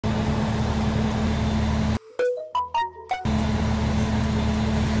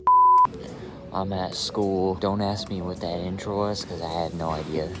I'm at school. Don't ask me what that intro was because I had no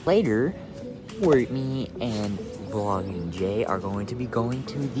idea. Later, where me and Vlogging Jay are going to be going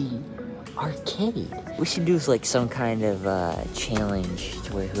to the arcade. We should do like some kind of challenge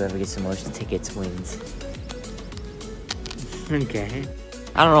to where whoever gets the most tickets wins. Okay.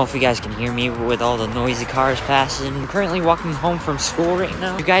 I don't know if you guys can hear me with all the noisy cars passing. I'm currently walking home from school right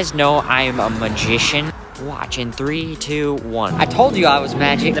now. You guys know I am a magician. Watch in 3, 2, 1. I told you I was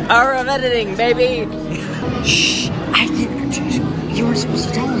magic. The power of editing, baby. Shh. I didn't. You were supposed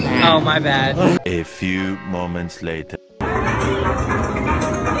to tell them that. Oh, my bad. A few moments later. I'm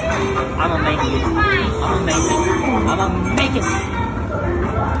gonna make it. I'm gonna make it. I'm gonna make it.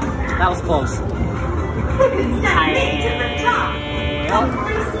 That was close.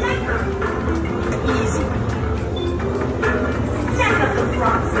 Easy.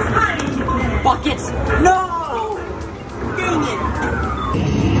 Buckets. No! Dang it.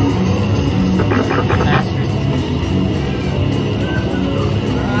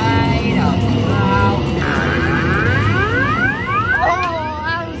 Right up.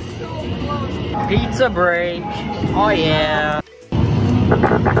 Pizza break. Oh yeah.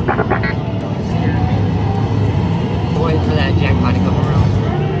 Wait for that jackpot to come around.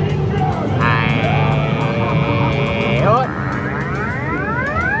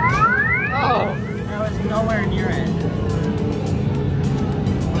 Oh, that was nowhere near it.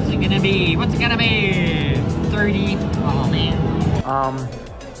 What's it gonna be? What's it gonna be? 30. Oh man.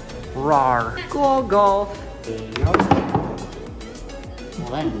 Rar. Glo-golf.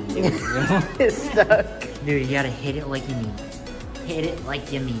 It's stuck. Dude, you gotta hit it like you mean. Hit it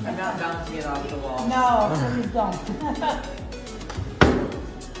like you mean. I'm not bouncing it off the wall. No, please don't.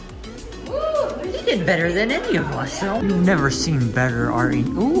 Woo, you did better than any of us, so. You've never seen better art in.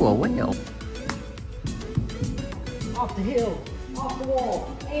 Ooh, a whale. Off the hill, off the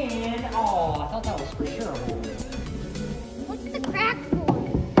wall, and oh, I thought that was for sure a hole. What's the crack for?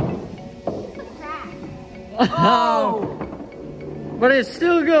 What's the crack? Oh! But it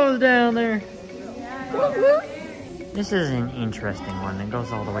still goes down there. Yeah. This is an interesting one. It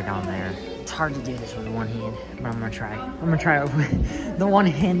goes all the way down there. It's hard to do this with one hand, but I'm gonna try. I'm gonna try it with the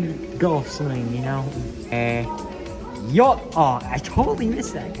one-hand golf swing, you know? Yo! Oh, I totally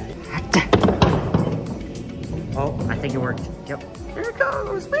missed that guy. Oh, I think it worked. Yep. There it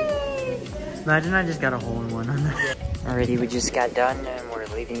goes! Whee! Imagine I just got a hole-in-one on that. Alrighty, we just got done and we're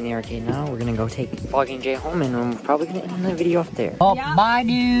leaving the arcade now. We're gonna go take Vlogging Jay home and we're probably gonna end the video off there. Oh, yeah. Bye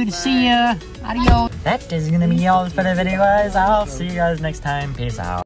dude, see ya, adios. That is gonna be all for the video guys. I'll see you guys next time, peace out.